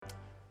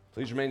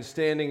Please remain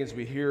standing as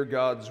we hear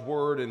God's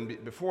word.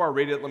 And before I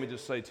read it, let me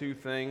just say two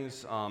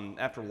things.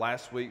 After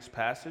last week's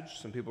passage,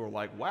 some people were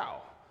like,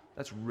 wow,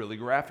 that's really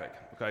graphic,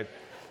 okay?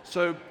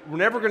 So we're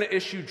never going to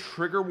issue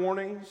trigger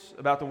warnings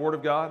about the Word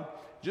of God.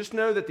 Just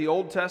know that the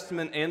Old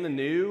Testament and the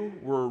New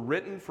were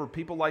written for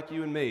people like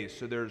you and me.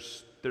 So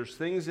there's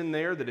things in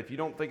there that if you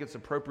don't think it's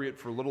appropriate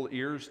for little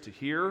ears to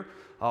hear,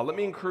 let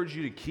me encourage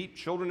you to keep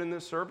children in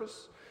this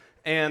service.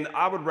 And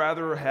I would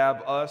rather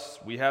have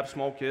we have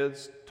small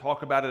kids,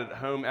 talk about it at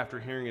home after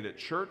hearing it at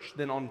church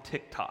than on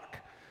TikTok.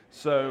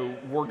 So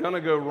we're going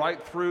to go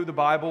right through the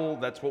Bible.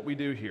 That's what we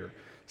do here.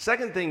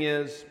 Second thing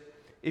is,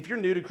 if you're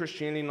new to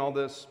Christianity and all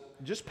this,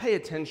 just pay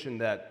attention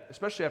that,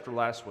 especially after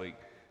last week,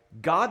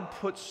 God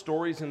puts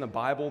stories in the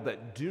Bible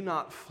that do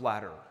not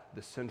flatter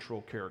the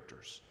central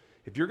characters.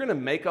 If you're going to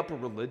make up a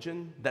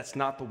religion, that's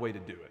not the way to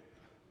do it.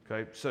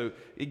 Okay? So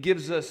it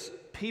gives us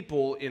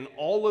people in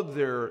all of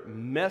their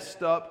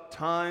messed up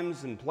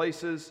times and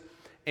places,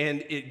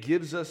 and it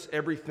gives us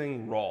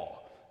everything raw.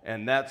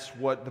 And that's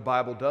what the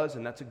Bible does,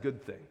 and that's a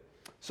good thing.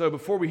 So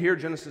before we hear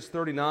Genesis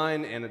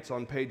 39, and it's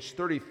on page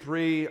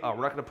 33, we're not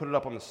going to put it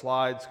up on the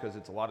slides because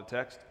it's a lot of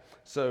text.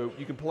 So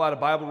you can pull out a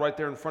Bible right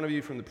there in front of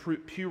you from the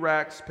pew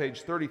racks,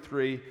 page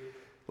 33.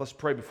 Let's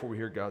pray before we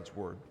hear God's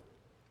word.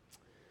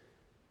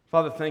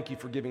 Father, thank you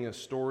for giving us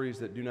stories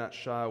that do not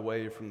shy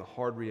away from the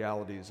hard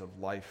realities of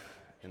life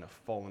in a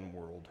fallen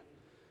world.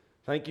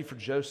 Thank you for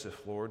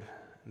Joseph, Lord,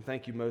 and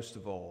thank you most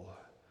of all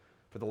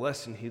for the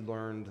lesson he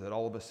learned that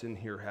all of us in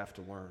here have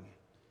to learn,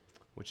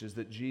 which is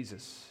that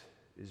Jesus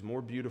is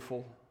more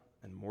beautiful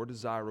and more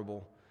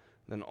desirable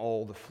than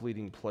all the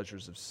fleeting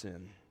pleasures of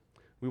sin.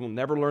 We will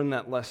never learn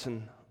that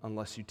lesson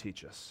unless you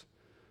teach us.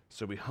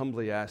 So we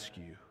humbly ask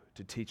you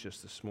to teach us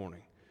this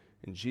morning.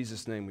 In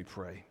Jesus' name we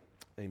pray.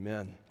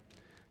 Amen.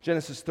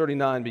 Genesis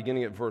 39,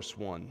 beginning at verse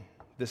 1.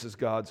 This is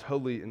God's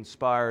holy,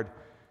 inspired,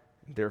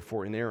 and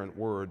therefore inerrant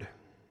word.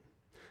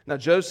 Now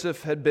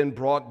Joseph had been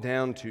brought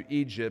down to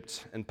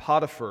Egypt, and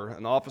Potiphar,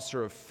 an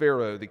officer of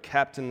Pharaoh, the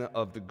captain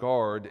of the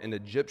guard, an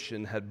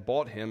Egyptian, had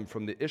bought him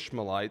from the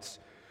Ishmaelites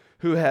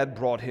who had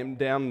brought him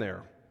down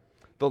there.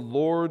 The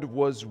Lord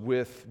was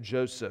with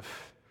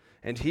Joseph,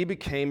 and he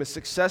became a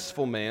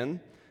successful man,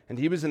 and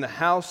he was in the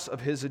house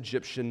of his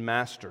Egyptian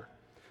master.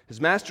 His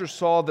master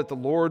saw that the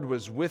Lord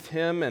was with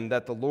him, and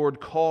that the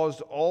Lord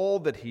caused all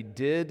that he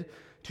did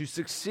to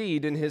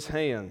succeed in his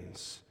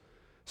hands.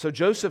 So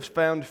Joseph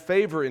found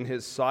favor in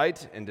his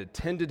sight and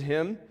attended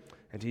him,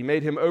 and he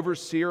made him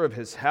overseer of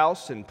his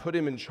house and put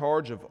him in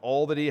charge of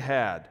all that he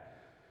had.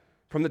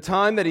 From the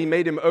time that he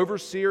made him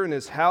overseer in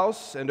his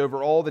house and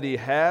over all that he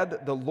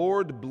had, the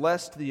Lord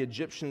blessed the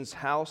Egyptian's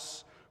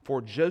house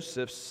for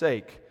Joseph's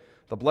sake.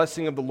 The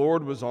blessing of the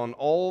Lord was on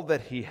all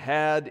that he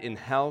had in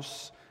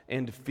house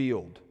and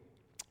field.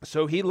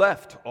 So he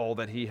left all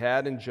that he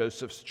had in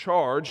Joseph's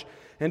charge,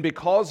 and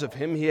because of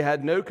him he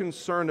had no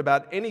concern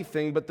about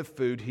anything but the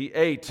food he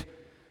ate.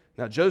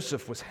 Now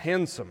Joseph was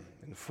handsome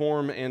in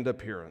form and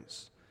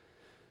appearance.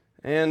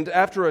 And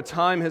after a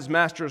time his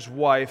master's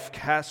wife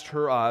cast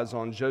her eyes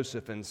on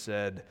Joseph and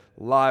said,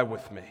 "Lie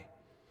with me."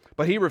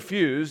 But he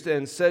refused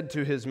and said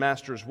to his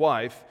master's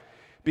wife,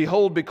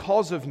 "Behold,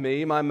 because of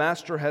me my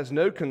master has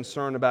no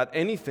concern about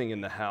anything in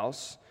the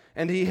house,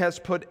 and he has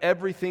put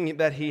everything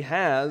that he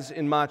has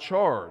in my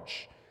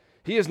charge.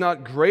 He is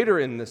not greater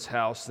in this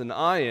house than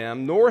I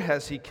am, nor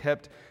has he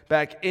kept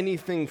back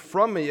anything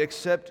from me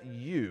except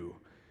you,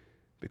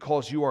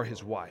 because you are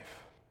his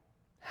wife.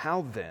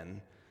 How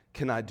then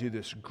can I do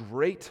this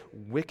great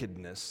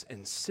wickedness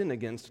and sin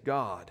against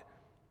God?"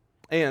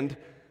 And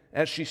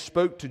as she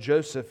spoke to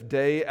Joseph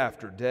day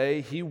after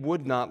day, he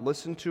would not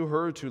listen to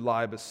her to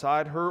lie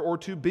beside her or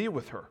to be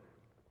with her.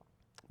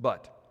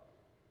 But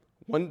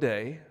one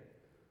day,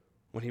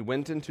 when he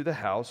went into the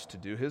house to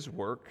do his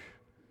work,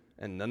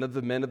 and none of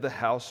the men of the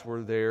house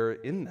were there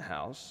in the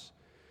house,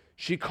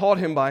 she caught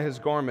him by his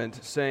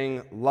garment,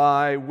 saying,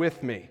 "Lie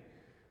with me."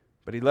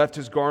 But he left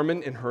his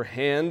garment in her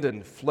hand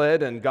and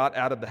fled and got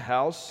out of the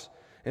house.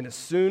 And as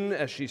soon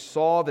as she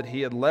saw that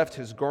he had left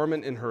his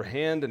garment in her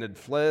hand and had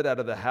fled out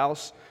of the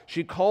house,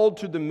 she called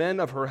to the men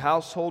of her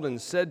household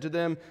and said to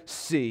them,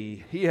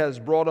 "See, he has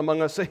brought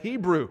among us a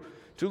Hebrew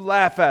to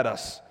laugh at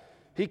us.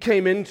 He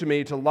came in to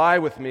me to lie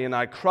with me, and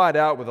I cried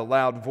out with a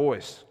loud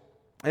voice.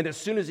 And as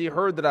soon as he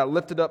heard that I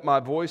lifted up my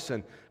voice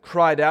and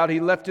cried out, he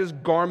left his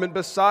garment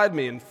beside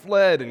me and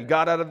fled and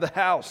got out of the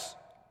house."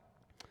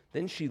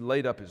 Then she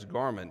laid up his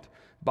garment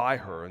by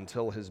her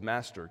until his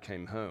master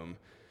came home.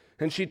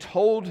 And she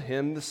told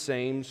him the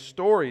same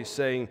story,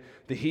 saying,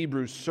 "The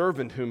Hebrew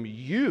servant whom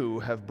you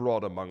have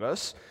brought among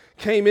us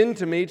came in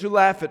to me to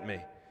laugh at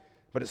me.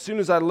 But as soon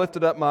as I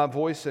lifted up my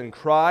voice and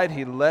cried,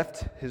 he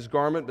left his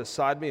garment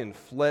beside me and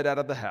fled out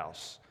of the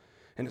house.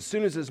 And as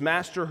soon as his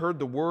master heard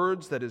the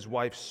words that his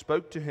wife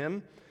spoke to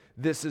him,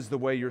 'This is the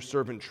way your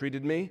servant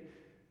treated me,'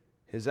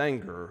 his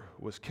anger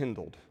was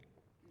kindled.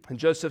 And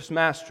Joseph's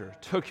master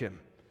took him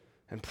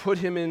and put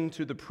him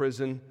into the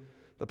prison,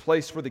 the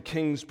place where the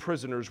king's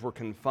prisoners were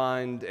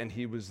confined, and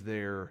he was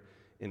there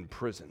in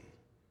prison.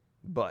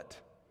 But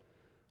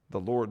The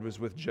Lord was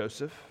with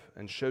Joseph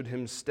and showed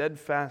him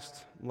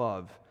steadfast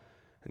love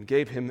and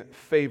gave him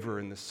favor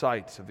in the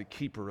sight of the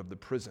keeper of the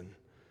prison.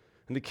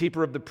 And the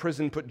keeper of the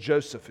prison put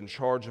Joseph in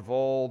charge of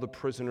all the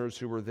prisoners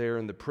who were there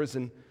in the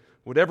prison.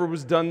 Whatever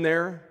was done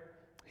there,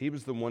 he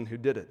was the one who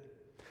did it.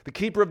 The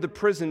keeper of the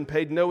prison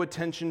paid no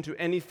attention to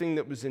anything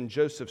that was in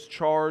Joseph's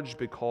charge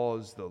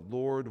because the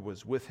Lord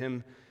was with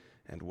him,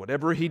 and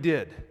whatever he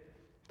did,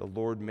 the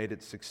Lord made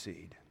it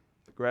succeed.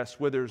 The grass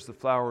withers, the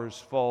flowers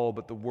fall,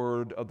 but the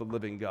word of the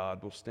living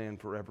God will stand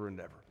forever and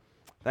ever.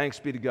 Thanks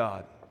be to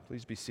God.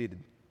 Please be seated.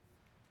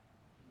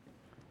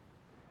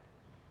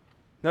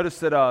 Notice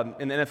that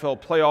in the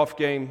NFL playoff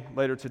game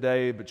later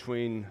today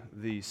between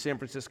the San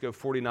Francisco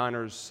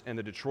 49ers and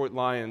the Detroit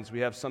Lions, we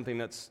have something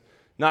that's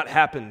not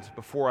happened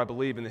before, I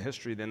believe, in the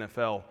history of the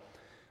NFL.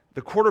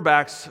 The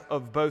quarterbacks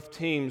of both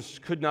teams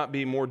could not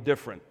be more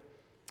different.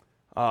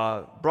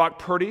 Brock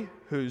Purdy,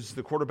 who's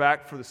the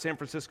quarterback for the San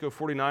Francisco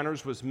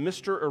 49ers, was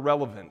Mr.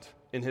 Irrelevant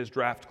in his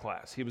draft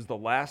class. He was the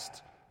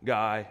last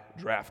guy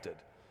drafted,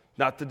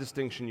 not the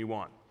distinction you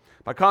want.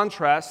 By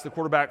contrast, the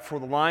quarterback for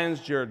the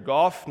Lions, Jared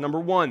Goff, number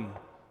one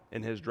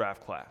in his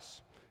draft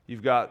class.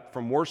 You've got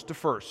from worst to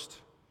first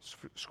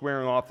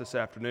squaring off this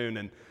afternoon.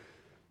 And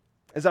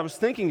as I was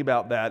thinking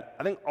about that,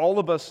 I think all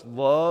of us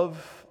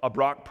love a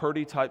Brock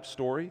Purdy type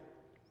story.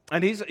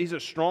 And he's a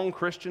strong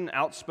Christian,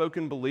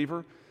 outspoken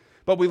believer.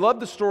 But we love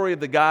the story of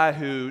the guy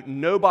who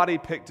nobody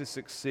picked to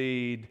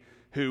succeed,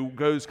 who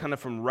goes kind of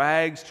from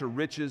rags to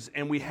riches.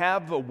 And we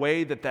have a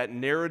way that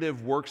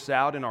narrative works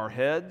out in our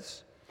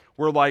heads.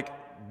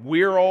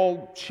 We're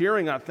all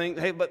cheering, I think,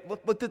 hey,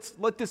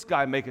 let this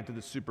guy make it to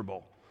the Super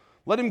Bowl.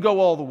 Let him go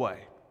all the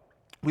way.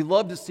 We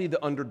love to see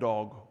the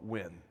underdog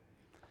win.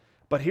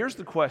 But here's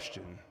the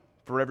question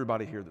for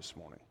everybody here this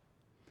morning.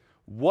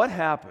 What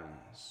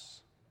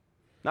happens,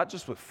 not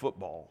just with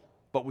football,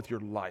 but with your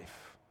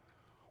life?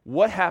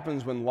 What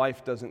happens when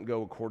life doesn't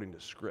go according to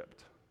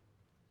script?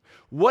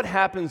 What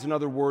happens, in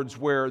other words,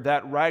 where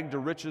that rag to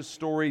riches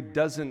story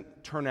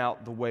doesn't turn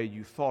out the way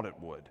you thought it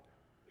would?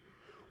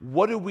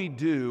 What do we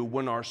do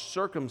when our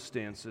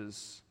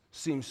circumstances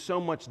seem so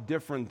much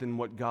different than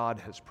what God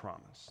has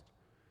promised?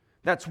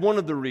 That's one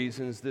of the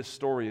reasons this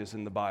story is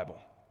in the Bible.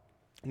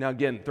 Now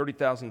again,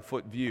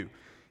 30,000-foot view.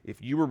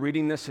 If you were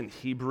reading this in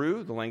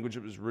Hebrew, the language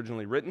it was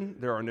originally written,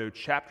 there are no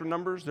chapter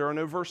numbers, there are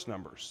no verse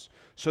numbers.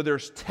 So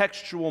there's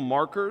textual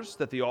markers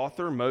that the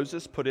author,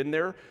 Moses, put in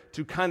there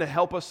to kind of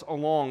help us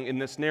along in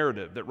this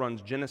narrative that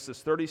runs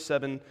Genesis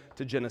 37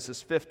 to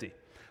Genesis 50.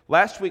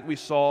 Last week we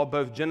saw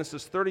both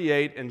Genesis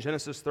 38 and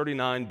Genesis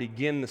 39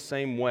 begin the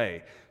same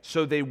way.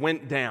 So they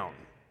went down.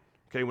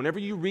 Okay, whenever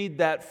you read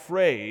that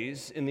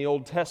phrase in the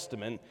Old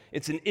Testament,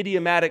 it's an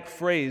idiomatic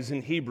phrase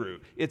in Hebrew.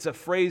 It's a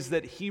phrase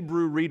that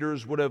Hebrew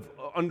readers would have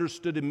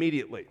understood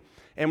immediately.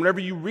 And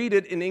whenever you read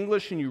it in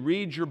English and you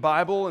read your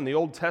Bible in the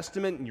Old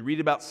Testament and you read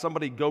about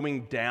somebody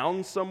going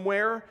down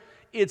somewhere,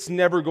 it's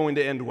never going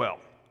to end well.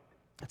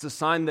 It's a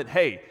sign that,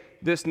 hey,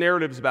 this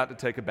narrative is about to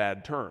take a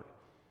bad turn.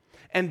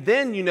 And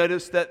then you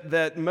notice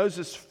that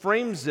Moses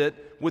frames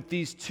it with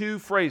these two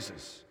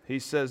phrases. He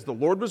says, the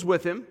Lord was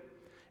with him,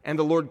 and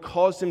the Lord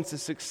caused him to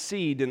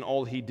succeed in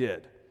all he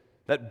did.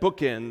 That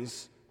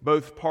bookends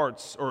both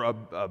parts, or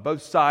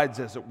both sides,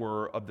 as it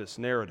were, of this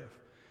narrative.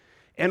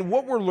 And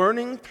what we're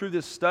learning through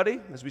this study,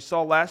 as we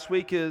saw last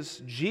week,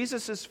 is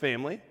Jesus'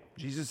 family,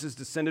 Jesus is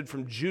descended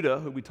from Judah,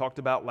 who we talked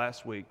about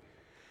last week,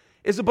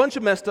 is a bunch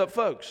of messed up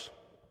folks.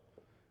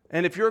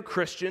 And if you're a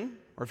Christian,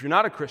 or if you're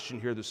not a Christian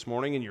here this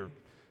morning and you're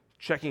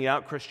checking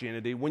out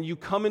Christianity, when you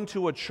come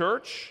into a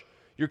church,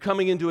 you're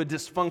coming into a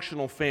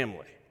dysfunctional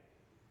family.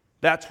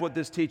 That's what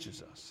this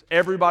teaches us.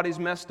 Everybody's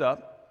messed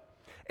up,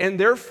 and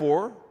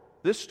therefore,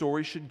 this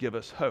story should give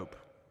us hope.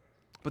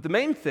 But the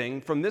main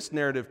thing from this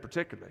narrative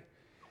particularly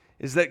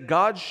is that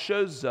God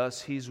shows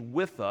us He's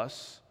with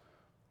us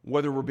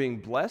whether we're being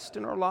blessed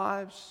in our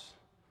lives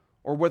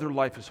or whether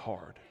life is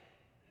hard.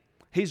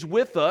 He's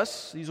with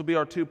us, these will be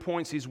our 2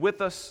 points, He's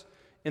with us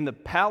in the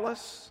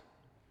palace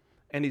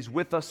and He's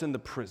with us in the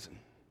prison.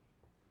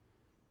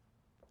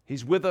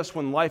 He's with us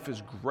when life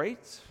is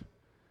great,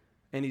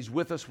 and He's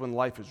with us when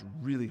life is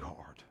really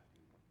hard.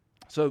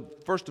 So,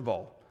 first of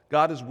all,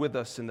 God is with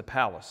us in the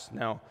palace.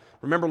 Now,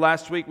 remember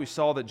last week we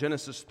saw that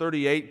Genesis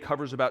 38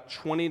 covers about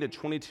 20 to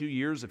 22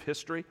 years of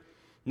history.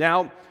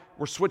 Now,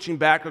 we're switching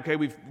back. Okay,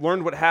 we've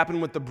learned what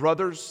happened with the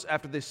brothers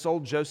after they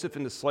sold Joseph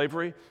into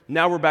slavery.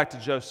 Now we're back to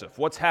Joseph.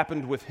 What's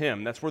happened with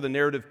him? That's where the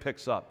narrative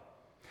picks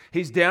up.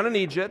 He's down in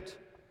Egypt,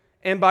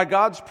 and by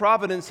God's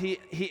providence, he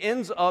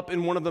ends up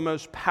in one of the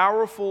most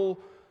powerful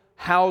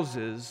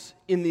houses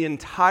in the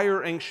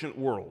entire ancient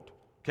world.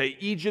 Okay,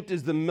 Egypt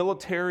is the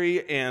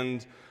military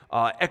and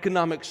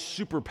economic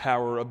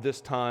superpower of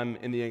this time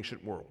in the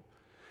ancient world.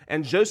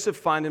 And Joseph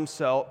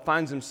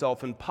finds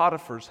himself in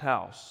Potiphar's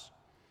house.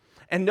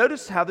 And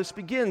notice how this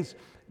begins.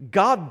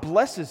 God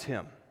blesses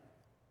him.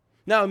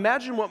 Now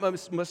imagine what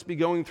must be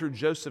going through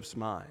Joseph's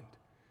mind.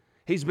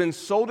 He's been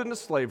sold into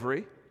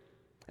slavery,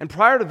 and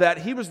prior to that,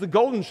 he was the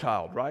golden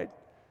child, right?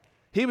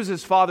 He was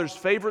his father's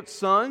favorite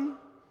son.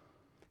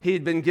 He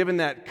had been given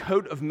that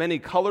coat of many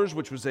colors,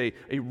 which was a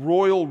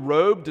royal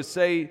robe to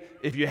say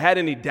if you had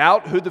any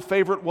doubt who the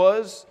favorite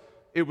was,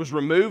 it was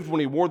removed when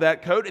he wore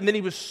that coat. And then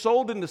he was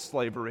sold into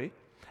slavery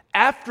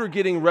after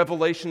getting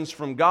revelations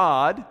from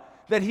God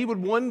that he would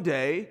one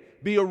day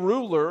be a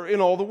ruler in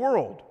all the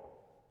world.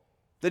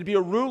 That he'd be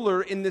a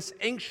ruler in this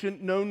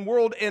ancient known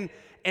world. And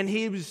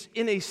he was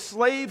in a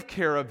slave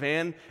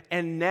caravan,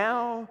 and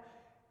now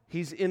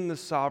he's in the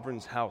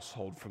sovereign's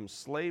household, from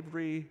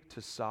slavery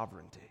to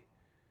sovereignty.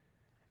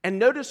 And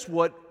notice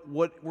what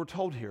we're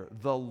told here.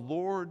 The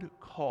Lord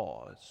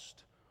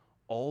caused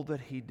all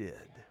that he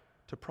did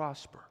to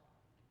prosper.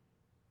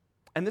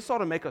 And this ought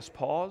to make us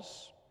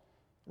pause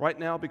right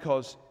now,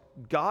 because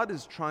God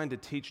is trying to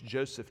teach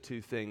Joseph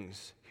two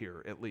things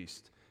here, at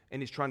least.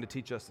 And he's trying to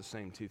teach us the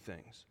same two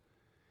things.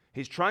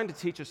 He's trying to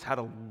teach us how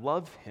to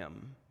love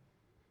him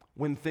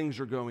when things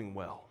are going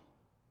well.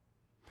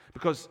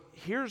 Because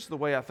here's the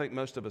way I think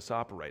most of us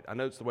operate. I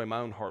know it's the way my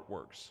own heart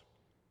works.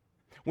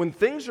 When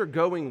things are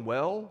going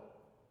well,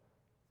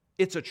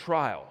 it's a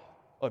trial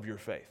of your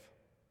faith.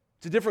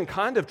 It's a different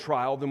kind of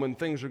trial than when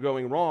things are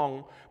going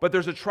wrong, but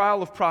there's a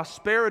trial of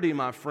prosperity,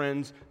 my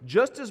friends,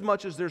 just as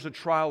much as there's a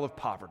trial of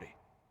poverty.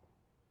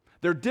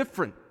 They're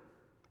different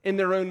in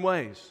their own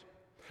ways.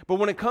 But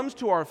when it comes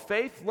to our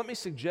faith, let me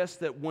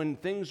suggest that when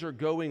things are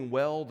going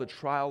well, the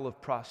trial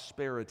of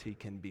prosperity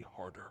can be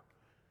harder.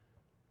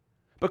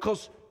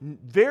 Because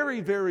very,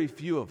 very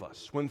few of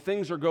us, when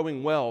things are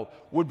going well,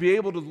 would be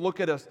able to look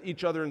at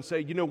each other and say,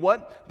 you know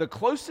what? The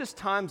closest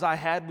times I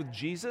had with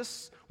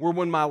Jesus were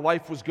when my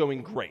life was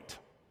going great.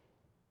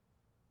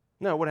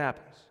 No, what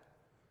happens?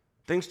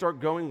 Things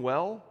start going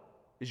well.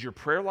 Is your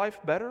prayer life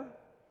better?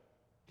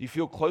 Do you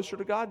feel closer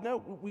to God?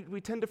 No, we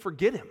tend to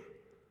forget him.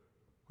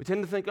 We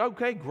tend to think,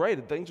 okay,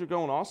 great, things are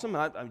going awesome.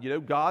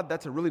 God,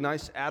 that's a really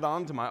nice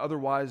add-on to my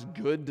otherwise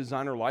good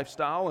designer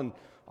lifestyle, and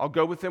I'll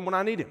go with him when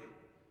I need him.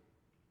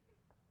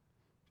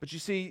 But you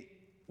see,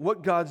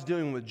 what God's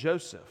doing with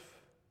Joseph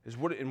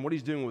and what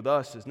he's doing with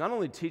us is not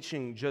only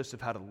teaching Joseph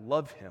how to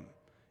love him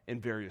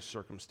in various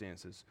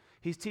circumstances,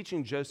 he's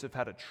teaching Joseph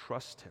how to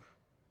trust him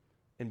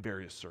in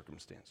various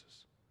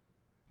circumstances.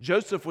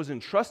 Joseph was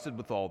entrusted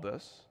with all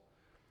this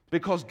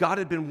because God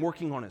had been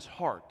working on his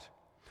heart.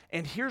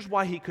 And here's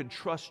why he could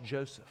trust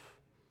Joseph.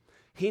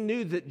 He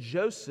knew that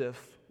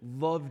Joseph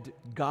loved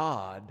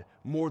God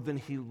more than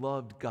he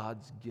loved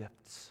God's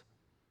gifts.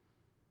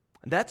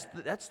 And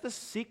that's the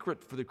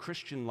secret for the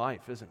Christian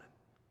life, isn't it?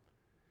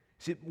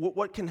 See,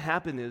 what can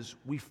happen is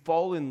we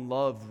fall in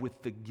love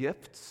with the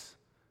gifts,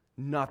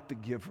 not the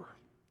giver.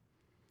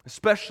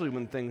 Especially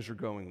when things are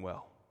going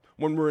well.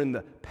 When we're in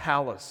the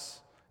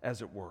palace,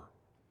 as it were.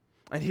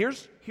 And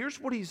here's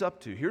what he's up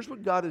to. Here's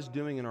what God is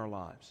doing in our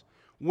lives.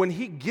 When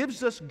he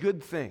gives us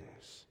good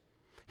things,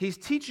 he's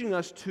teaching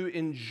us to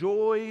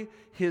enjoy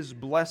his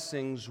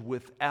blessings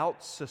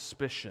without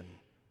suspicion.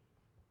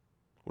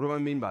 What do I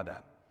mean by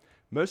that?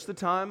 Most of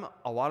the time,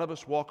 a lot of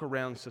us walk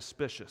around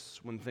suspicious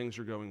when things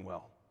are going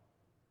well.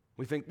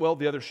 We think, well,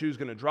 the other shoe's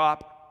going to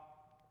drop.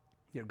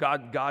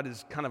 God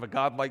is kind of a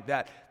God like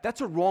that.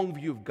 That's a wrong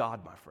view of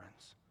God, my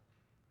friends.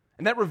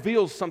 And that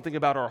reveals something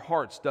about our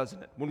hearts,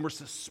 doesn't it? When we're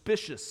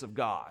suspicious of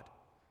God.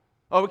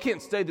 Oh, it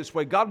can't stay this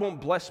way. God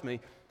won't bless me.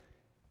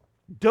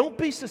 Don't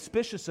be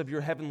suspicious of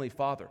your Heavenly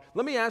Father.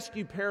 Let me ask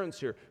you parents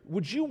here,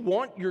 would you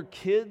want your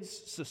kids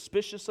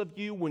suspicious of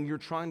you when you're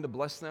trying to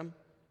bless them?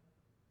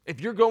 If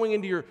you're going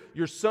into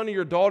your son or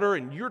your daughter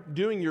and you're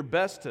doing your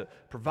best to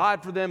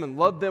provide for them and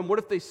love them, what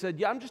if they said,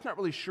 yeah, I'm just not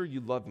really sure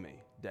you love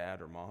me,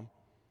 Dad or Mom?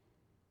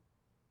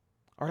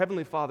 Our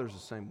Heavenly Father is the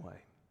same way.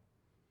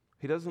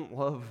 He doesn't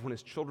love when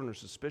his children are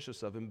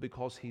suspicious of him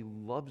because he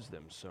loves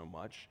them so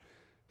much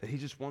that he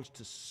just wants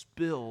to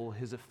spill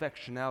his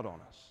affection out on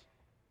us.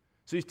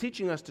 So he's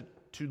teaching us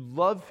to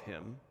love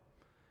him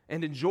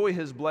and enjoy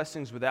his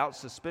blessings without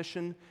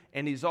suspicion,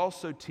 and he's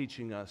also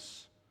teaching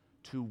us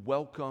to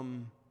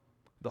welcome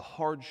the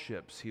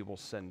hardships he will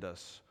send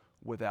us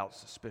without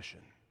suspicion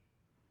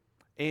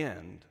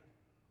and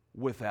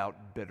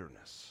without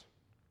bitterness.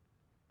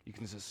 You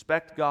can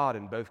suspect God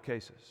in both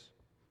cases.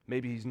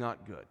 Maybe he's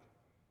not good.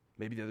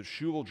 Maybe the other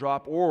shoe will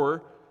drop,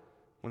 or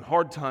when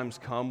hard times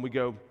come, we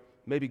go,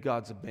 maybe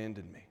God's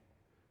abandoned me.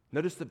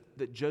 Notice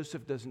that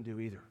Joseph doesn't do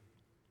either.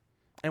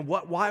 And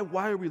why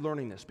are we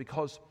learning this?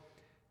 Because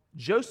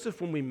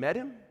Joseph, when we met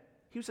him,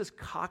 he was this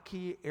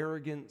cocky,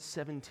 arrogant,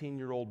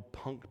 17-year-old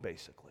punk,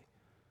 basically.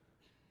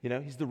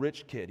 He's the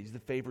rich kid. He's the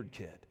favored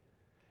kid.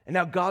 And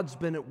now God's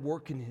been at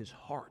work in his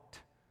heart.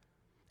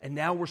 And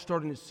now we're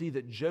starting to see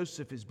that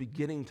Joseph is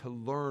beginning to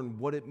learn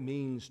what it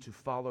means to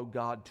follow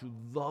God, to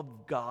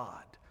love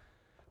God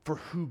for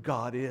who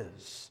God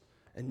is,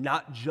 and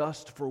not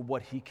just for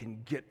what he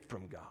can get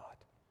from God.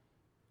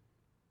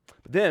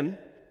 But then,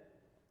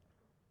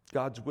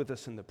 God's with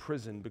us in the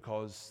prison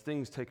because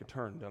things take a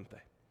turn, don't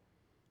they?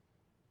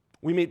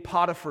 We meet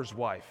Potiphar's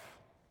wife.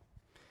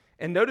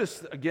 And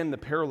notice, again, the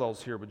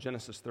parallels here with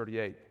Genesis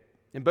 38.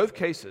 In both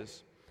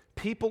cases,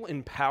 people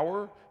in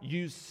power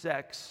use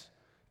sex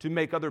to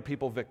make other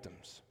people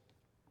victims.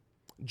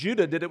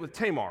 Judah did it with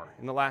Tamar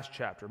in the last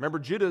chapter. Remember,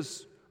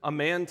 Judah's a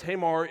man.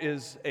 Tamar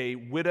is a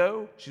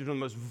widow. She's one of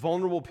the most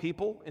vulnerable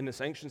people in this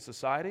ancient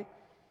society.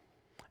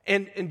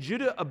 And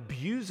Judah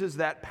abuses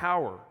that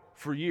power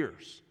for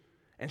years.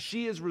 And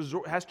she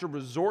has to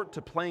resort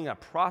to playing a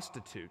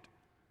prostitute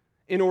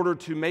in order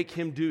to make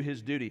him do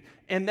his duty.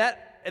 And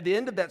that, at the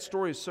end of that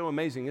story, is so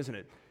amazing, isn't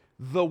it?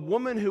 The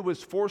woman who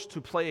was forced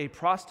to play a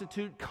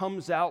prostitute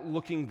comes out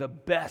looking the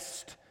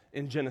best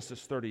in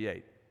Genesis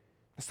 38.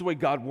 That's the way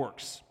God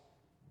works.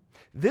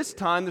 This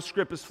time, the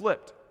script is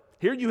flipped.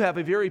 Here you have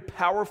a very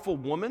powerful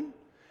woman,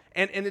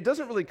 and it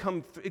doesn't really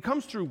it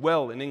comes through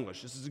well in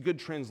English. This is a good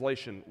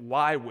translation,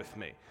 lie with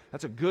me.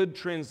 That's a good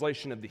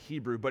translation of the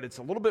Hebrew, but it's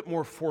a little bit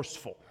more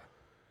forceful.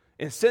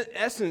 In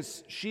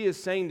essence, she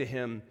is saying to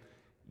him,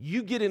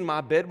 you get in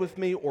my bed with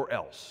me or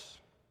else.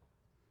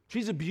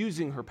 She's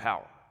abusing her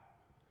power.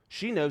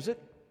 She knows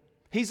it.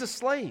 He's a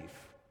slave.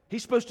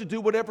 He's supposed to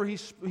do whatever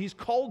he's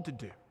called to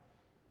do.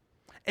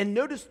 And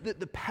notice that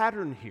the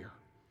pattern here.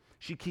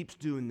 She keeps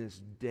doing this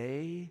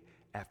day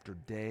after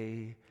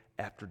day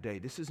after day.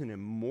 This is an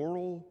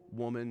immoral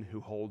woman who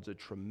holds a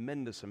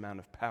tremendous amount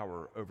of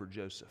power over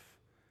Joseph.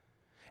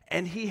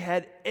 And he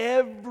had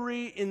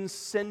every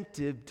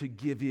incentive to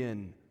give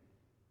in.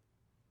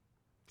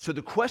 So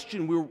the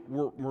question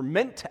we're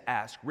meant to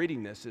ask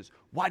reading this is,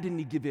 why didn't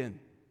he give in?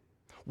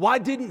 Why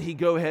didn't he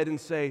go ahead and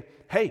say,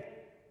 hey,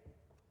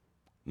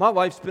 my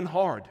life's been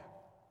hard.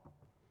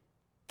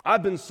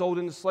 I've been sold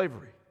into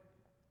slavery.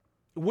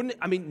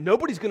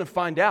 Nobody's going to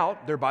find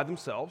out. They're by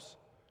themselves.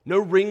 No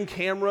Ring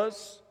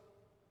cameras.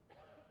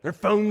 Their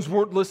phones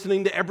weren't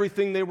listening to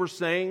everything they were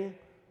saying.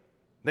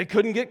 They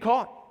couldn't get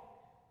caught.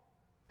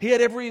 He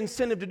had every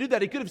incentive to do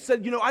that. He could have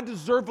said, I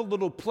deserve a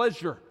little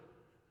pleasure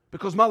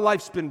because my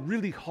life's been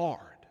really hard.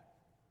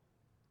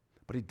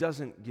 But he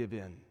doesn't give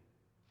in.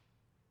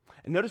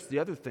 And notice the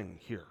other thing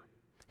here.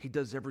 He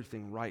does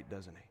everything right,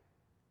 doesn't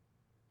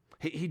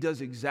he? He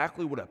does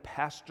exactly what a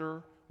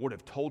pastor would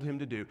have told him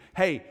to do.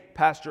 Hey,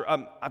 pastor,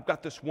 I've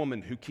got this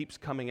woman who keeps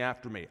coming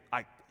after me.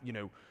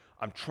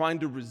 I'm trying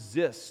to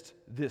resist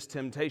this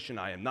temptation.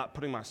 I am not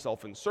putting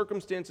myself in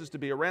circumstances to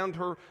be around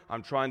her.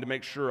 I'm trying to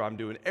make sure I'm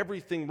doing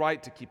everything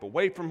right to keep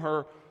away from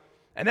her.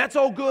 And that's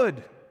all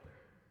good.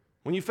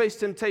 When you face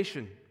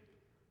temptation,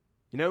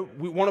 we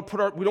don't want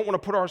to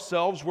put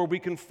ourselves where we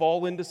can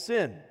fall into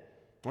sin.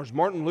 Or as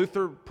Martin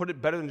Luther put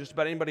it better than just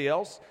about anybody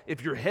else,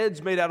 if your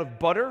head's made out of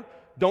butter,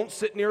 don't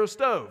sit near a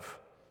stove.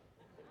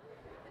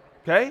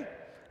 Okay?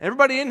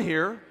 Everybody in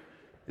here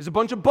is a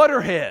bunch of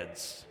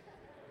butterheads.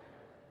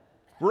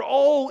 We're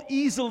all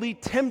easily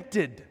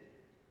tempted.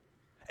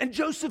 And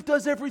Joseph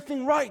does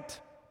everything right.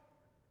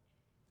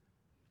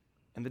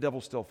 And the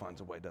devil still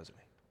finds a way, doesn't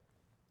he?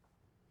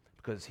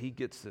 Because he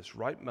gets this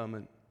right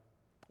moment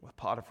with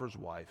Potiphar's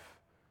wife.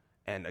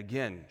 And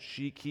again,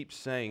 she keeps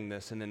saying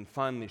this, and then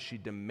finally she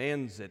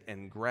demands it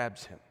and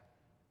grabs him.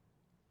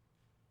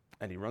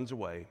 And he runs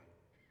away,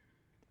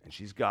 and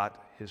she's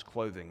got his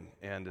clothing.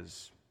 And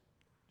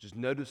just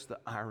notice the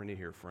irony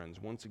here, friends.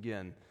 Once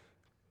again,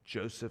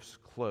 Joseph's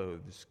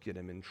clothes get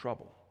him in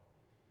trouble.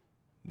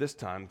 This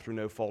time through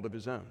no fault of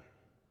his own.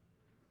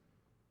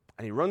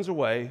 And he runs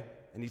away,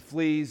 and he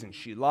flees, and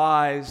she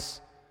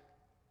lies.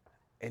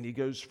 And he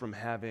goes from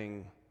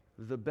having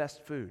the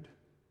best food,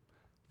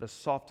 the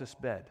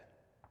softest bed,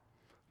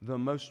 the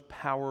most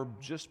power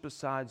just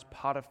besides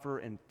Potiphar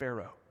and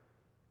Pharaoh,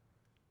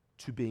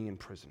 to being in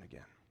prison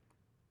again.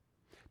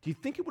 Do you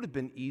think it would have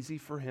been easy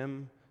for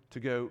him to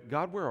go,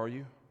 God, where are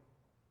you?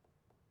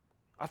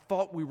 I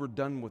thought we were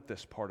done with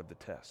this part of the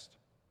test.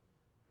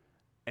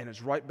 And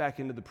it's right back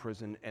into the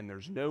prison, and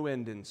there's no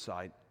end in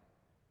sight.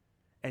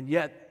 And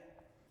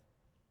yet,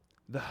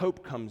 the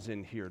hope comes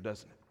in here,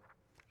 doesn't it?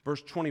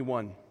 Verse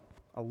 21,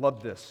 I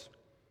love this.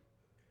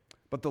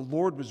 But the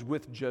Lord was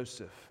with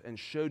Joseph and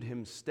showed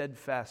him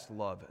steadfast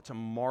love. It's a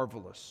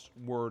marvelous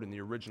word in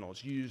the original.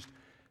 It's used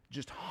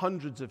just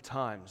hundreds of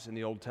times in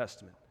the Old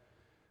Testament.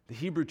 The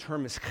Hebrew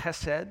term is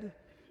chesed.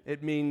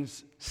 It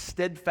means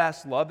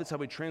steadfast love. That's how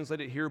we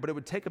translate it here, but it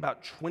would take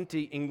about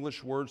 20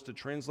 English words to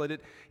translate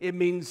it. It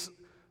means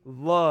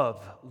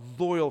love,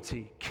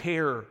 loyalty,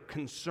 care,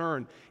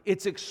 concern.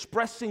 It's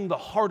expressing the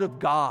heart of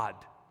God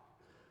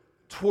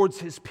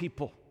towards his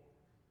people.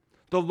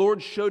 The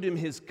Lord showed him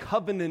his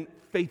covenant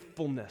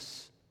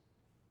faithfulness.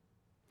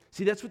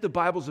 See, that's what the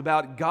Bible's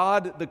about.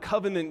 God, the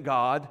covenant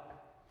God,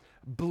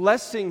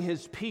 blessing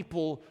his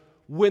people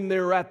when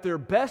they're at their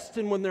best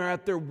and when they're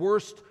at their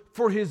worst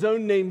for his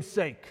own name's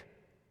sake.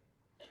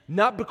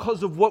 Not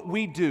because of what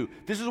we do.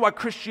 This is why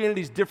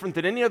Christianity is different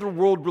than any other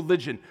world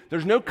religion.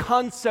 There's no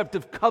concept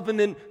of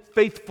covenant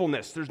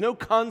faithfulness. There's no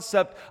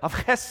concept of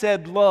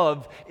chesed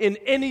love in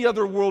any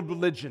other world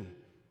religion,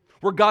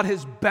 where God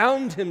has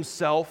bound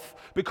himself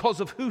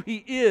because of who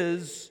he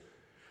is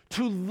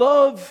to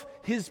love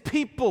his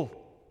people.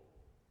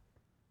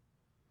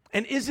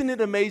 And isn't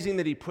it amazing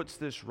that he puts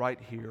this right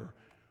here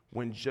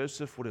when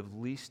Joseph would have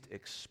least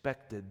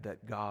expected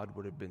that God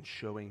would have been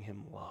showing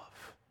him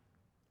love?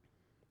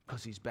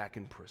 Because he's back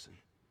in prison.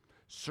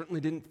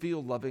 Certainly didn't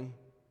feel loving.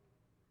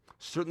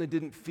 certainly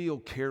didn't feel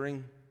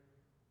caring.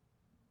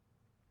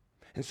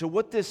 And so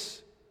what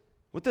this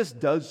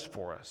does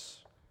for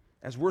us,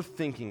 as we're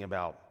thinking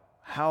about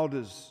how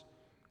does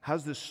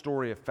this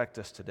story affect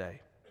us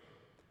today,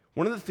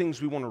 one of the things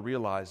we want to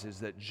realize is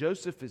that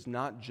Joseph is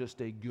not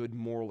just a good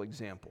moral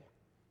example.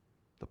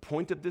 The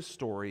point of this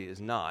story is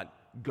not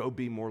go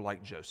be more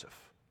like Joseph.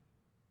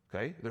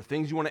 Okay? Are there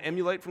things you want to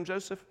emulate from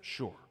Joseph?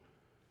 Sure.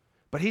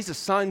 But he's a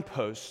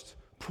signpost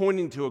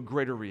pointing to a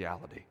greater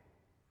reality.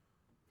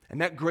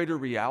 And that greater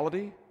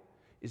reality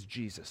is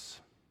Jesus.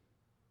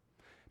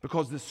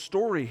 Because this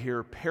story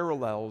here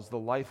parallels the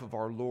life of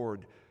our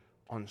Lord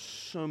on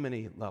so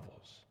many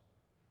levels.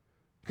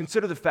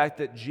 Consider the fact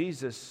that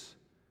Jesus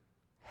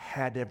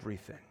had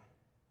everything.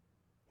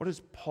 What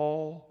does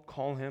Paul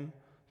call him?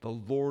 The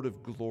Lord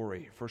of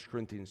glory, 1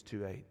 Corinthians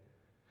 2:8.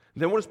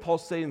 Then what does Paul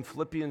say in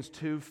Philippians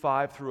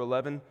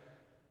 2:5-11?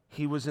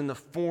 He was in the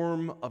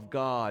form of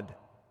God,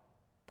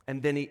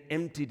 and then he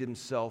emptied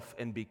himself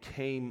and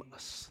became a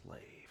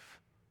slave.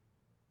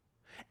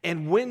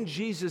 And when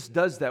Jesus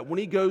does that, when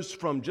he goes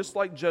from, just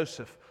like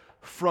Joseph,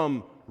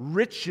 from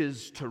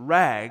riches to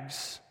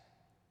rags,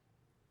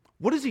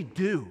 what does he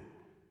do?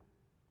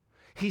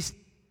 He's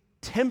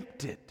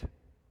tempted.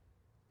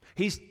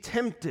 He's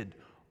tempted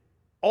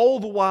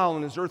all the while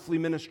in his earthly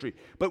ministry.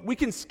 But we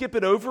can skip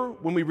it over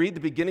when we read the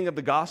beginning of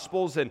the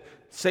Gospels and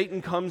Satan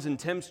comes and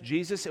tempts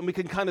Jesus, and we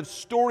can kind of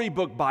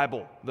storybook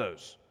Bible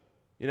those.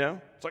 You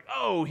know? It's like,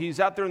 oh, he's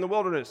out there in the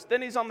wilderness.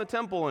 Then he's on the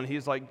temple, and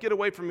he's like, get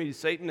away from me,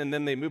 Satan. And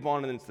then they move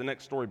on, and it's the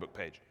next storybook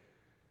page.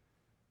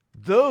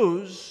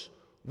 Those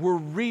were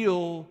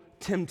real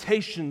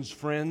temptations,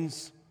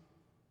 friends.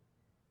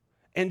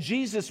 And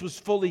Jesus was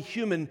fully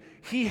human.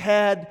 He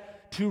had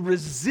to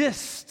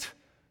resist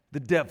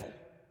the devil.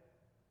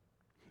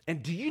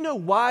 And do you know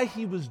why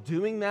he was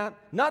doing that?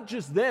 Not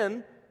just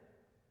then,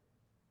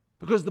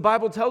 because the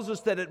Bible tells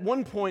us that at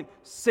one point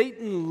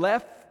Satan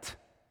left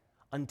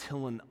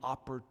until an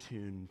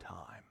opportune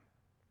time.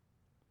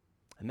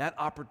 And that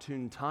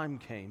opportune time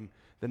came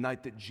the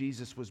night that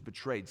Jesus was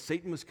betrayed.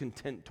 Satan was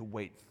content to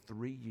wait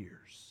 3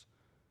 years,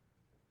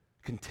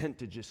 content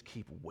to just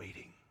keep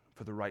waiting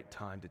for the right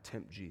time to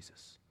tempt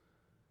Jesus.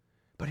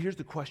 But here's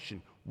the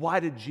question: why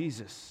did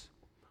Jesus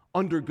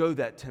undergo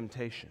that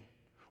temptation?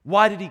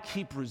 Why did he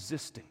keep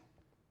resisting?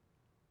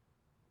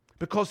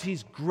 Because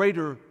he's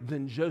greater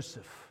than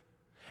Joseph,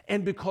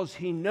 and because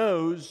he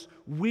knows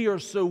we are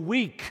so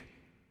weak.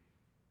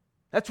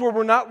 That's where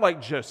we're not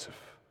like Joseph.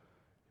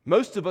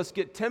 Most of us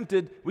get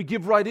tempted, we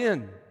give right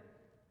in.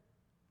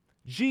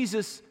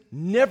 Jesus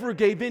never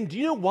gave in. Do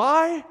you know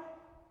why?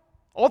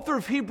 Author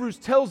of Hebrews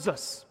tells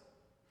us,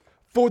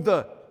 for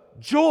the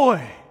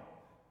joy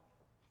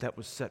that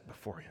was set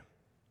before him.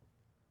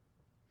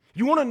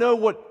 You want to know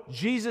what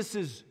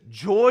Jesus'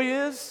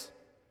 joy is?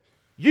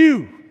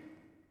 You.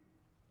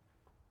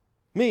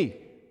 Me.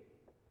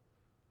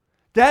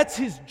 That's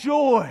his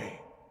joy.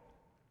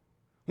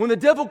 When the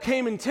devil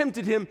came and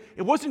tempted him,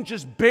 it wasn't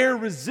just bare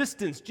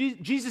resistance.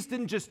 Jesus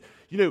didn't just,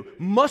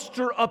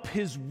 muster up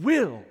his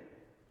will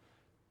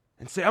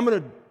and say, I'm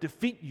going to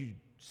defeat you,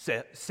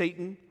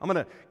 Satan. I'm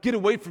going to get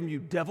away from you,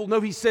 devil.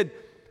 No, he said,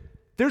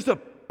 there's a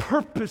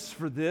purpose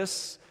for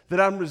this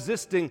that I'm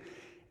resisting.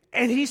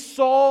 And he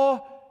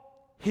saw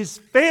his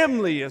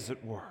family, as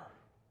it were.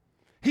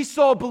 He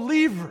saw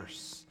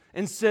believers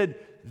and said,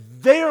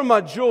 they are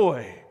my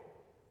joy.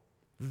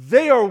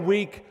 They are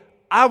weak.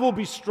 I will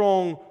be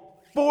strong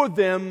for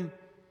them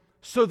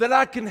so that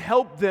I can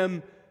help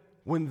them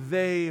when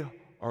they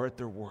are at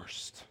their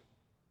worst.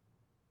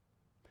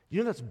 You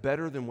know that's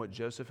better than what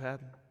Joseph had?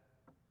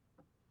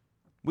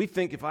 We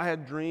think if I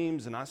had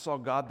dreams and I saw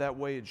God that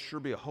way, it'd sure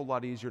be a whole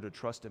lot easier to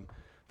trust him.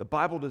 The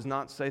Bible does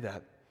not say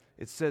that.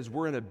 It says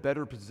we're in a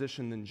better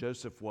position than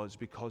Joseph was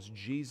because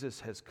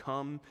Jesus has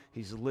come,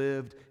 he's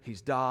lived,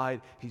 he's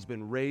died, he's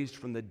been raised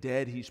from the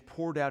dead, he's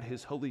poured out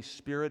his Holy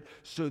Spirit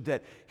so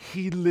that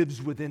he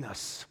lives within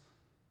us.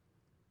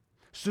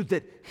 So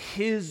that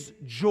his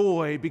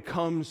joy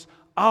becomes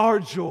our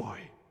joy.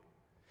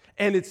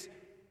 And it's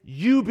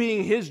you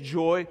being his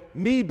joy,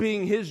 me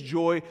being his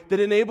joy, that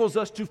enables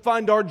us to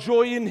find our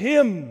joy in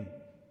him.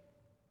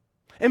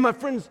 And my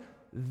friends,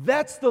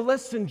 that's the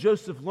lesson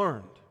Joseph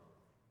learned.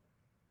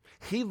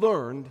 He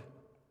learned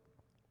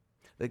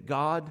that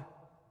God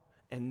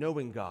and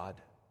knowing God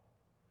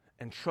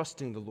and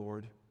trusting the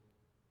Lord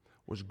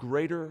was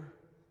greater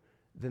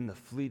than the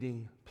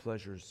fleeting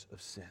pleasures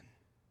of sin.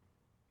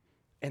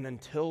 And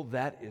until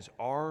that is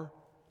our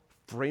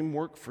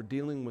framework for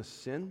dealing with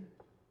sin,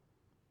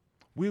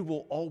 we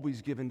will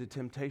always give in to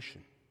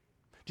temptation.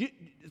 Do you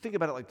think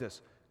about it like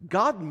this?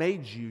 God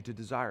made you to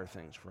desire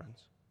things,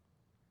 friends.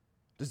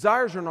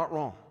 Desires are not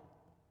wrong.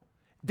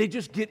 They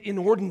just get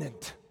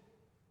inordinate.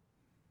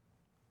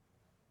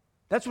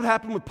 That's what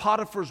happened with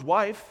Potiphar's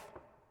wife.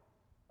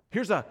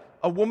 Here's a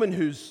woman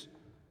who's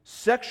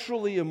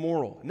sexually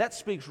immoral. And that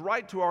speaks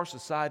right to our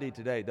society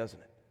today, doesn't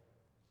it?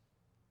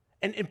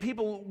 And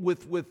people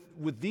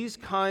with this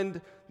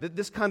kind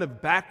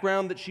of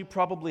background that she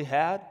probably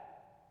had,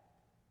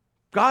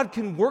 God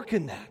can work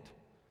in that.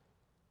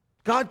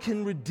 God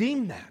can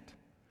redeem that.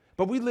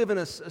 But we live in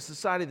a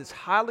society that's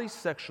highly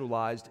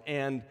sexualized,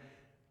 and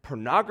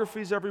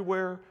pornography is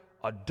everywhere,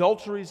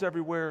 adultery is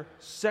everywhere,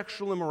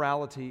 sexual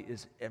immorality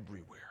is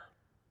everywhere.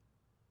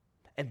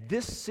 And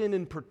this sin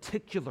in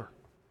particular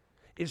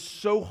is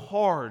so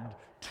hard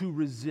to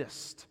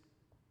resist.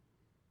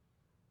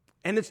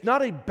 And it's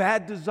not a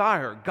bad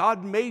desire.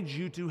 God made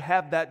you to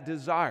have that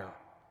desire.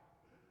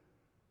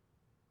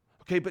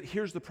 Okay, but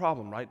here's the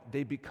problem, right?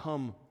 They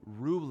become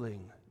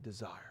ruling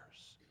desires.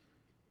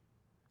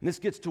 And this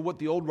gets to what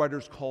the old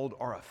writers called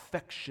our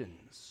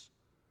affections,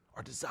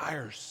 our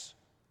desires.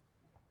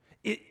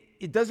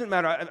 It doesn't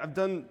matter. I've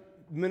done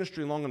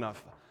ministry long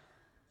enough.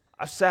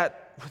 I've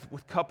sat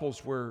with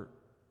couples where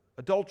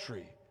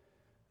adultery,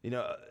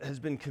 has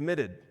been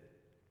committed.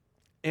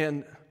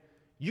 And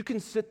you can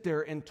sit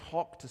there and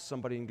talk to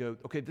somebody and go,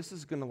 okay, this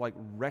is going to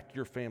wreck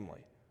your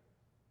family.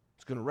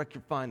 It's going to wreck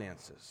your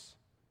finances.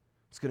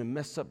 It's going to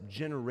mess up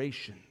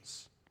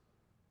generations.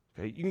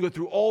 Okay, you can go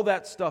through all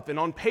that stuff, and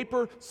on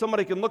paper,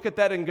 somebody can look at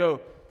that and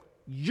go,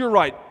 you're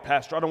right,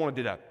 Pastor, I don't want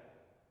to do that.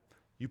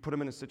 You put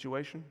them in a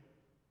situation,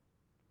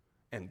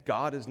 and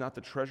God is not the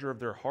treasure of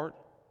their heart,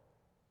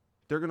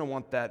 they're going to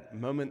want that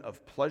moment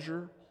of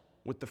pleasure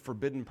with the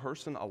forbidden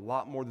person a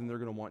lot more than they're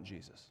going to want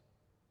Jesus.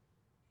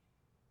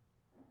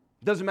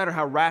 Doesn't matter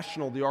how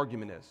rational the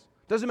argument is.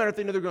 Doesn't matter if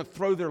they know they're going to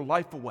throw their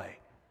life away.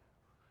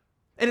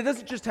 And it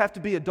doesn't just have to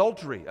be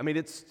adultery.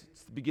 It's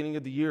the beginning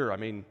of the year.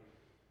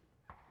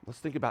 Let's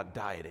think about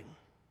dieting,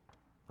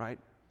 right?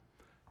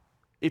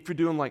 If you're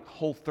doing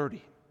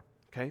Whole30,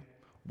 okay?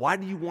 Why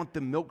do you want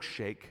the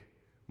milkshake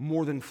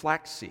more than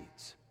flax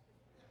seeds?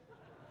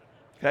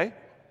 Okay?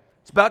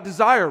 It's about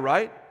desire,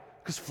 right?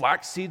 Because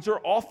flax seeds are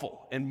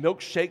awful and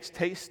milkshakes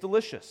taste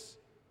delicious.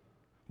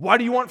 Why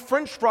do you want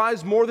French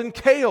fries more than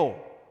kale?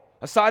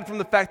 Aside from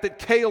the fact that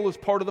kale is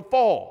part of the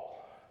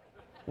fall.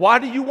 Why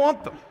do you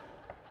want them?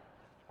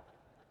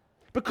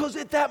 Because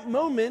at that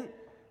moment,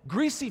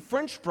 greasy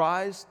French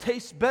fries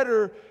taste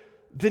better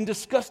than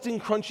disgusting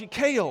crunchy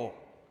kale.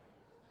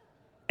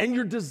 And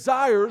your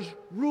desires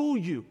rule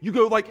you. You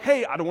go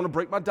hey, I don't want to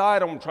break my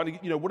diet. I'm trying to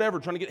get,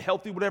 trying to get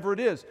healthy, whatever it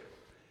is.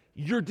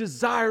 Your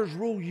desires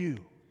rule you.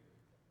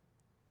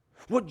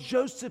 What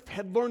Joseph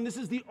had learned, this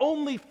is the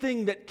only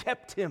thing that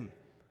kept him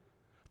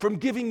from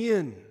giving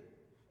in.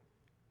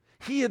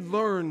 He had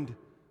learned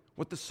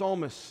what the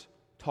psalmist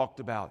talked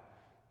about,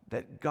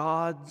 that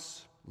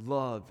God's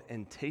love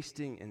and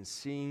tasting and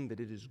seeing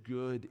that it is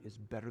good is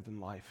better than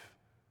life.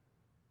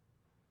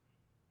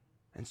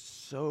 And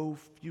so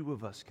few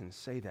of us can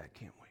say that,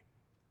 can't we?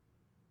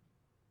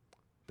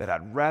 That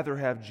I'd rather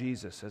have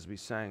Jesus, as we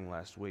sang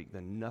last week,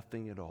 than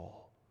nothing at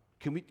all.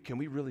 Can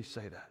we really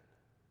say that?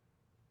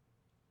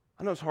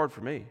 I know it's hard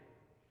for me.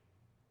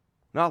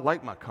 Now, I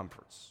like my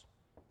comforts.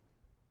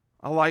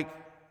 I like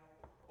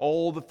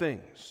all the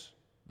things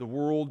the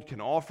world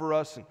can offer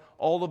us, and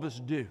all of us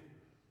do.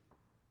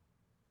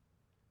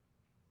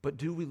 But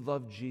do we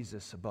love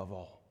Jesus above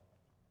all?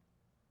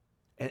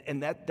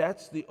 And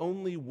that's the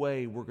only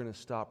way we're going to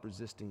stop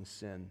resisting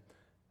sin.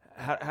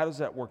 How does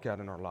that work out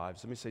in our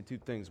lives? Let me say two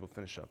things, we'll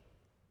finish up.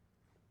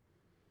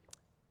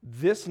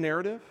 This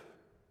narrative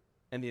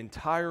and the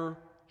entire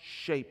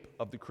shape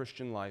of the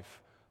Christian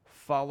life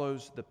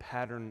follows the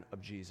pattern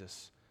of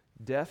Jesus.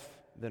 Death,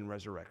 then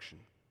resurrection.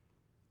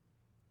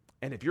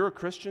 And if you're a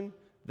Christian,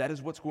 that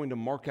is what's going to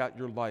mark out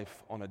your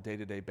life on a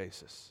day-to-day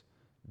basis.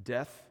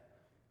 Death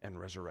and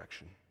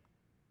resurrection.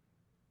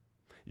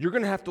 You're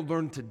going to have to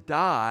learn to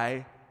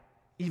die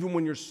even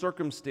when your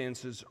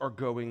circumstances are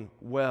going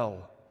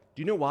well.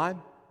 Do you know why?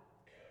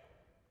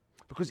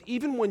 Because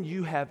even when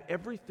you have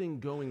everything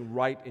going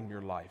right in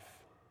your life,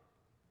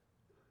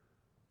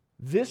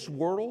 this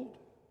world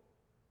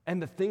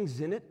and the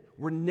things in it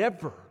were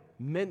never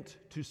meant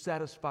to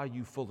satisfy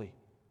you fully.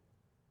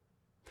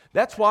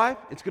 That's why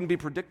it's going to be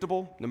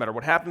predictable, no matter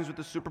what happens with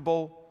the Super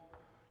Bowl.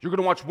 You're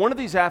going to watch one of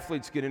these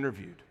athletes get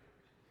interviewed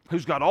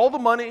who's got all the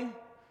money,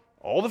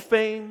 all the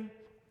fame,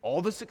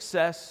 all the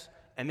success,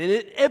 and then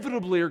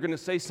inevitably are going to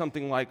say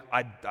something like,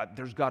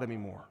 there's got to be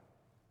more.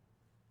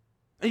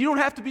 And you don't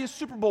have to be a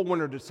Super Bowl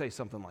winner to say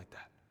something like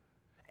that.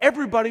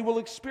 Everybody will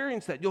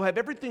experience that. You'll have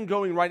everything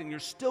going right, and you're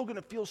still going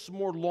to feel some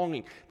more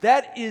longing.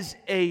 That is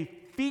a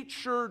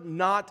feature,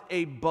 not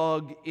a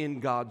bug in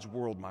God's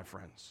world, my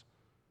friends.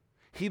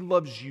 He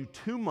loves you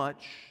too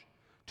much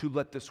to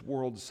let this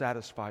world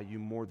satisfy you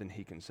more than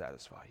He can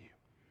satisfy you.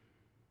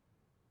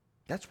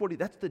 That's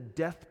the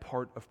death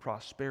part of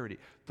prosperity.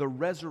 The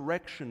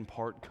resurrection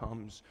part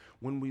comes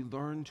when we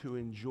learn to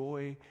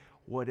enjoy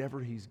whatever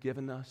He's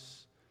given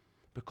us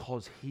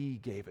because He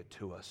gave it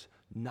to us,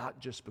 not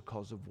just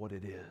because of what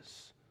it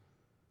is.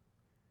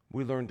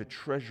 We learn to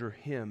treasure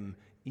Him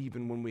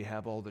even when we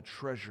have all the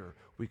treasure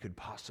we could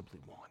possibly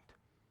want.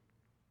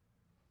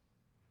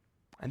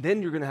 And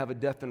then you're going to have a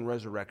death and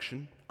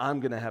resurrection.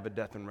 I'm going to have a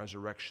death and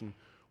resurrection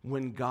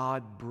when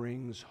God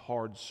brings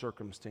hard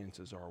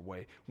circumstances our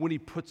way, when He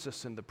puts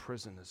us in the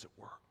prison, as it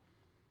were.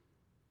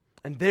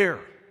 And there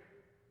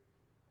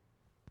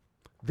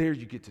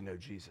you get to know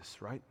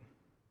Jesus, right?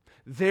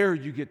 There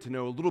you get to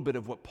know a little bit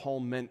of what Paul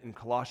meant in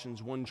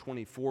Colossians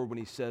 1:24 when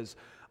he says,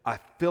 I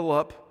fill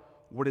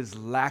up what is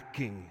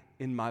lacking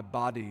in my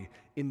body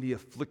in the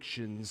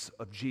afflictions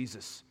of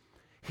Jesus.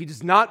 He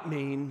does not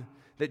mean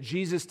that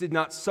Jesus did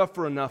not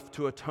suffer enough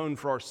to atone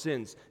for our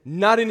sins.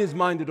 Not in his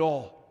mind at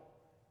all.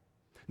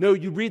 No,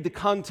 you read the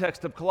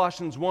context of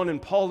Colossians 1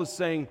 and Paul is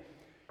saying,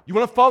 you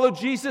want to follow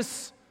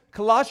Jesus,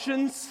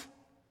 Colossians,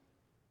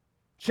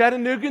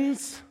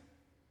 Chattanoogan's?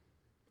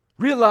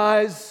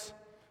 Realize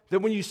that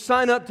when you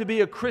sign up to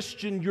be a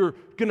Christian, you're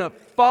going to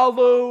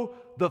follow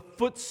the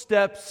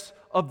footsteps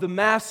of the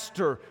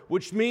Master,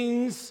 which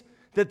means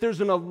that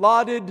there's an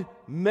allotted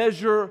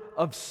measure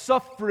of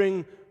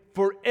suffering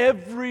for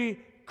every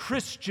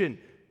Christian.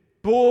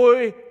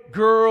 Boy,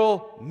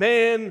 girl,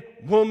 man,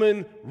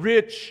 woman,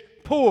 rich,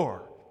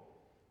 poor.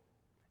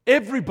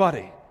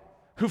 Everybody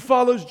who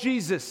follows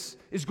Jesus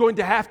is going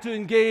to have to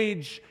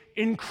engage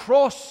in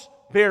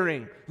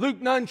cross-bearing. Luke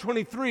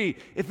 9:23,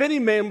 if any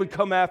man would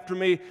come after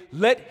me,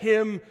 let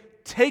him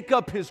take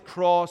up his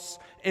cross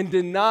and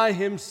deny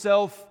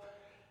himself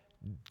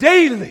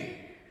daily.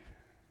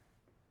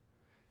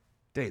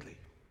 Daily.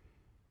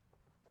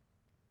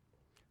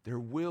 There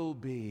will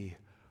be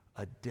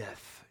a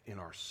death in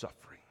our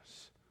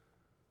sufferings.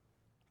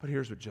 But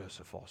here's what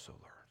Joseph also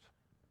learned.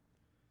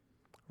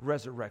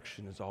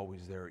 Resurrection is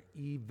always there,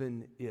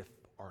 even if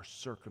our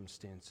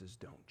circumstances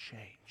don't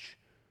change.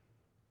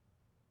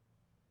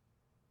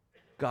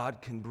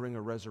 God can bring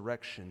a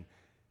resurrection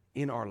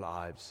in our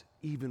lives,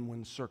 even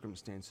when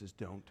circumstances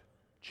don't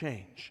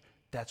change.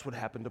 That's what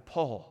happened to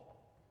Paul.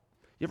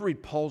 You ever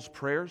read Paul's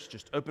prayers?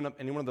 Just open up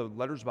any one of the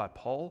letters by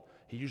Paul.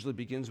 He usually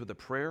begins with a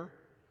prayer.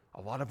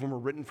 A lot of them are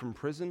written from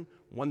prison.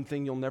 One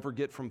thing you'll never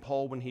get from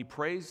Paul when he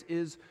prays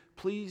is,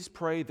 please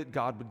pray that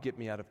God would get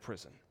me out of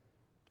prison.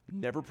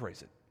 Never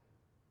prays it.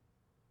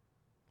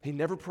 He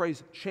never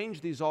prays,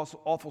 change these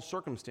awful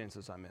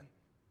circumstances I'm in.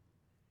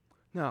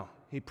 No,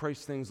 he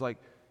prays things like,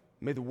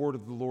 may the word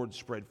of the Lord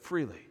spread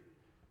freely.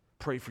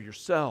 Pray for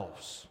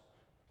yourselves.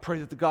 Pray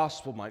that the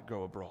gospel might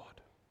go abroad.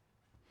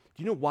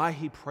 Do you know why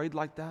he prayed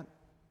like that?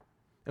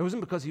 It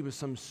wasn't because he was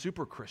some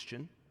super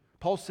Christian.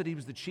 Paul said he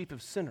was the chief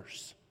of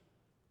sinners.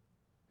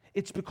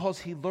 It's because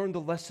he learned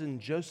the lesson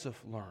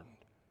Joseph learned.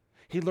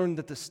 He learned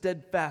that the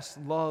steadfast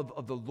love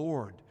of the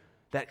Lord,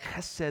 that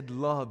chesed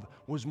love,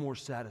 was more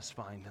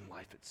satisfying than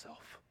life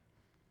itself.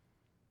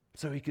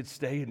 So he could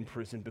stay in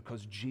prison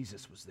because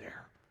Jesus was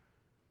there.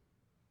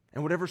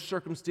 And whatever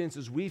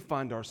circumstances we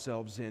find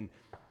ourselves in,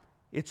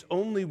 it's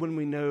only when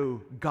we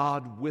know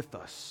God with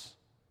us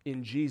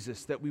in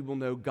Jesus that we will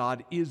know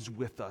God is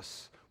with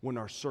us when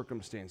our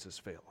circumstances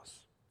fail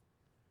us.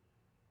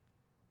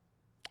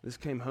 This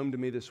came home to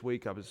me this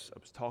week. I was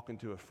talking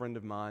to a friend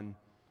of mine.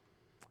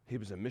 He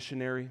was a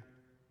missionary,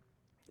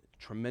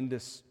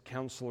 tremendous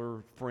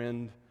counselor,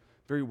 friend,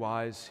 very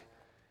wise.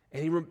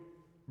 And he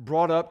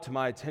brought up to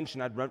my attention,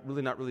 I'd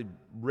really not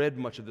read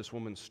much of this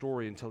woman's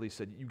story until he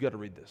said, you've got to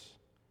read this.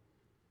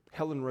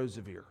 Helen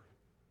Roseveare.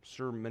 I'm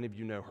sure many of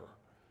you know her.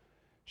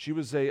 She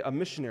was a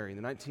missionary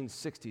in the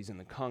 1960s in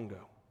the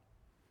Congo.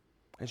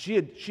 And she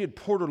had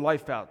poured her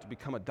life out to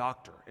become a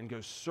doctor and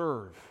go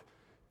serve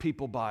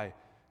people by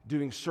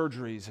doing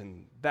surgeries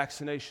and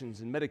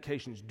vaccinations and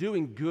medications,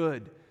 doing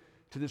good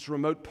to this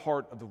remote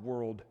part of the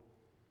world.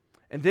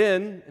 And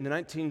then, in the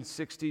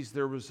 1960s,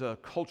 there was a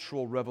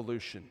cultural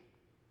revolution.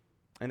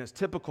 And as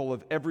typical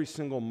of every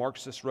single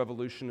Marxist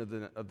revolution of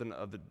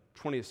the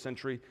 20th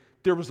century,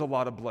 there was a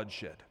lot of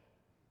bloodshed.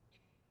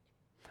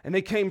 And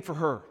they came for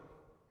her.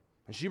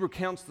 And she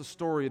recounts the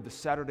story of the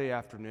Saturday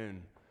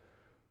afternoon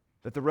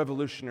that the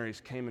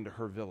revolutionaries came into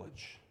her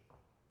village.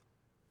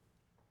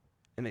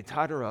 And they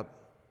tied her up.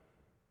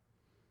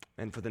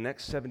 And for the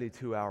next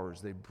 72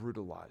 hours, they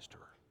brutalized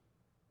her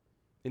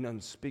in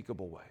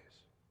unspeakable ways.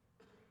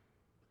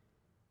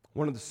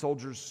 One of the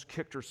soldiers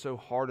kicked her so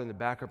hard in the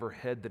back of her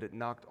head that it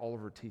knocked all of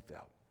her teeth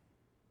out.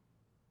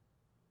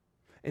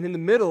 And in the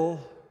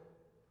middle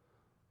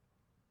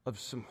of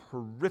some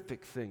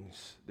horrific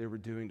things they were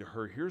doing to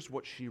her, here's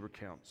what she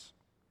recounts.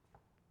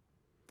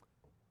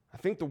 I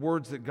think the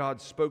words that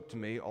God spoke to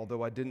me,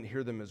 although I didn't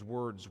hear them as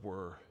words,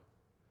 were,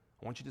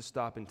 I want you to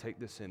stop and take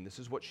this in. This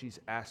is what she's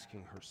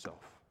asking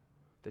herself,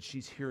 that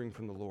she's hearing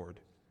from the Lord.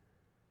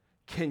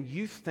 Can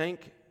you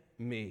thank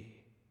me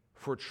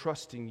for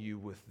trusting you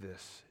with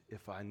this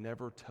if I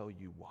never tell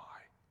you why?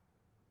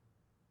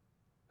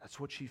 That's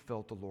what she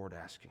felt the Lord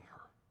asking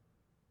her.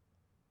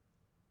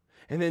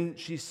 And then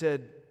she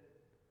said,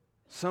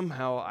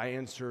 somehow I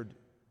answered,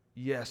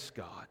 yes,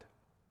 God.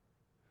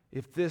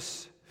 If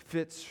this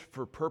fits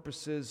for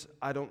purposes,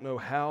 I don't know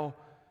how,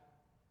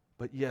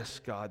 but yes,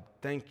 God,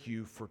 thank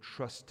you for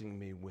trusting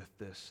me with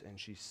this. And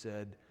she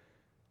said,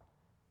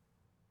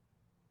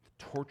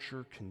 the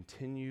torture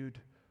continued,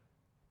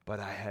 but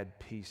I had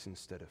peace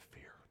instead of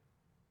fear.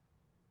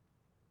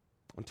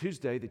 On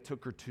Tuesday, they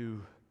took her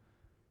to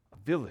a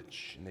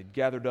village, and they'd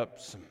gathered up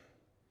some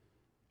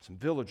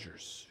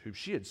villagers who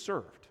she had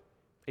served,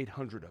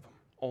 800 of them,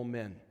 all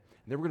men. And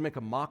they were going to make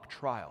a mock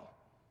trial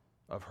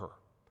of her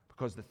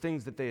because the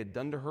things that they had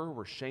done to her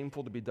were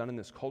shameful to be done in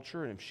this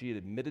culture, and if she had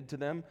admitted to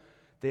them,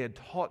 they had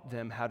taught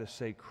them how to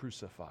say,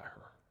 "Crucify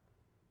her."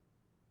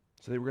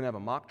 So they were going to have a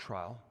mock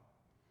trial,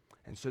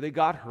 and so they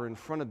got her in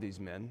front of these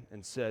men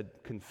and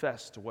said,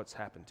 "Confess to what's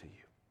happened to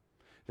you."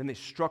 Then they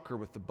struck her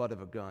with the butt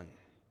of a gun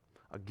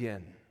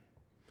again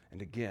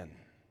and again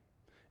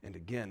and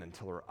again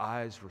until her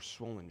eyes were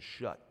swollen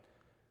shut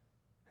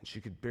and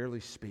she could barely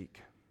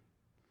speak.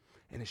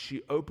 And as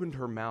she opened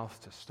her mouth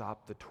to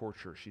stop the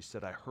torture, she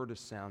said, "I heard a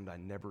sound I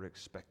never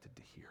expected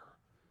to hear.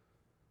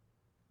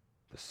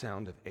 The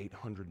sound of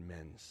 800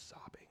 men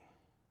sobbing."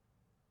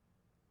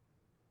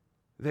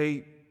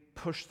 They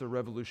pushed the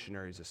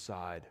revolutionaries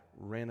aside,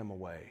 ran them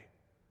away,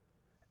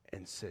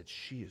 and said,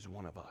 "She is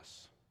one of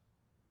us."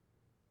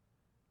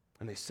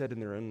 And they said in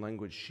their own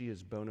language, "She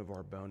is bone of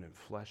our bone and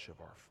flesh of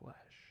our flesh."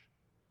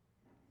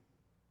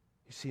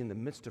 You see, in the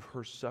midst of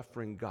her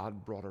suffering,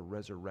 God brought a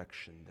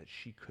resurrection that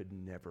she could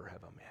never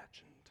have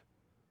imagined.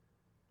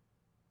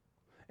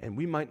 And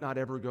we might not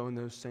ever go in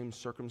those same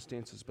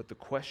circumstances, but the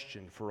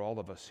question for all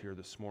of us here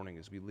this morning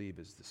as we leave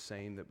is the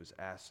same that was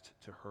asked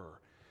to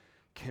her.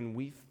 Can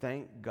we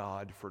thank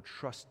God for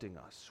trusting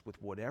us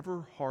with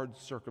whatever hard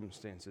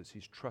circumstances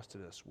He's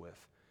trusted us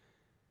with,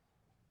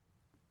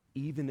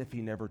 even if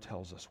He never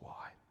tells us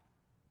why?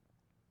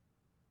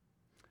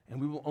 And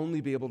we will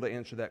only be able to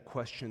answer that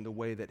question the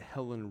way that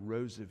Helen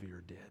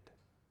Roseveare did,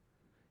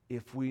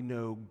 if we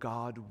know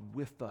God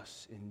with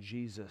us in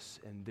Jesus,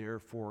 and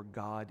therefore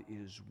God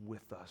is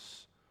with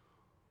us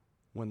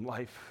when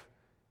life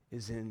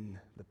is in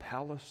the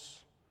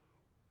palace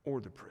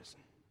or the prison.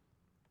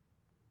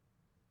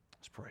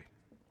 Let's pray.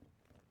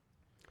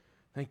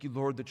 Thank you,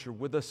 Lord, that you're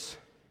with us.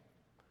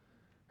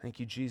 Thank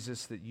you,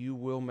 Jesus, that you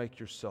will make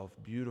yourself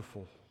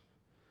beautiful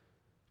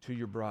to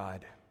your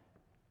bride.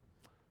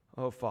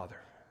 Oh,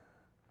 Father,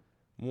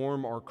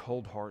 warm our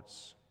cold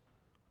hearts.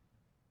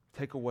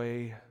 Take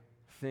away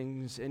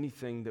things,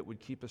 anything that would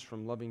keep us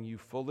from loving you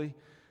fully.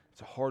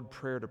 It's a hard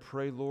prayer to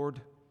pray,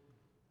 Lord,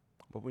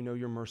 but we know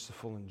you're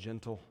merciful and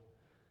gentle,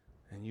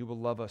 and you will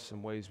love us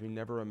in ways we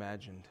never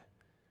imagined,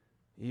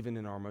 even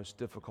in our most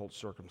difficult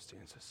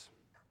circumstances.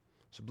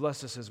 So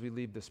bless us as we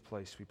leave this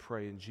place, we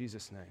pray in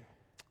Jesus' name.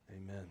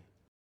 Amen.